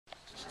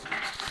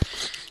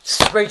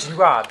Raging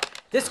Rob.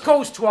 This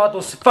goes to all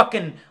those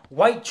fucking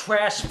white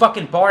trash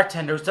fucking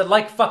bartenders that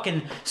like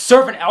fucking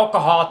serving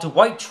alcohol to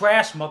white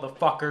trash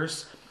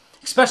motherfuckers.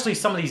 Especially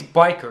some of these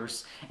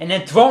bikers. And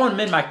then throwing them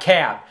in my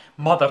cab.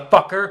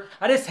 Motherfucker.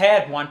 I just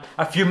had one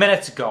a few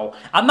minutes ago.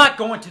 I'm not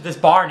going to this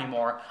bar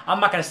anymore. I'm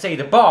not going to say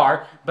the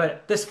bar.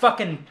 But this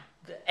fucking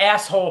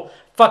asshole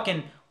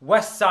fucking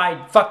West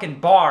Side fucking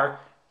bar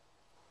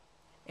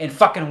in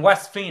fucking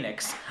West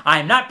Phoenix. I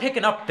am not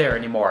picking up there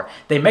anymore.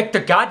 They make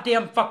their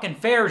goddamn fucking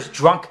fares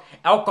drunk,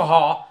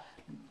 alcohol,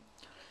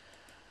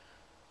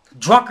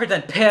 drunker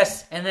than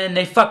piss, and then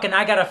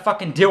I gotta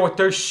fucking deal with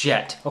their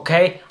shit,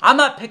 okay? I'm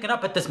not picking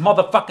up at this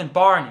motherfucking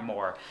bar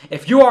anymore.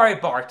 If you are a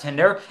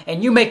bartender,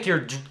 and you make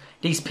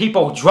these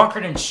people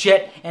drunker than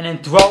shit, and then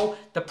throw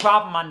the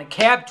problem on the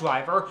cab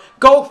driver,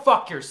 go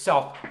fuck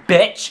yourself,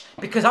 bitch,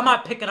 because I'm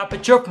not picking up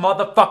at your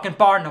motherfucking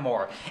bar no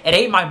more. It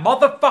ain't my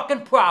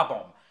motherfucking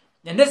problem.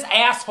 And this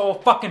asshole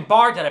fucking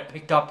bar that I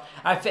picked up,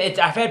 I've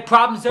had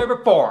problems there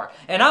before.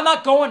 And I'm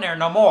not going there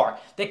no more.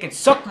 They can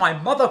suck my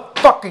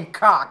motherfucking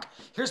cock.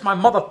 Here's my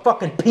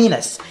motherfucking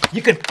penis.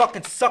 You can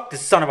fucking suck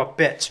this son of a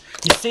bitch.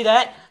 You see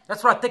that?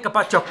 That's what I think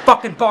about your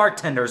fucking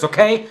bartenders,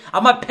 okay?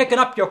 I'm not picking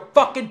up your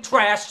fucking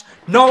trash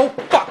no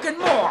fucking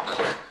more.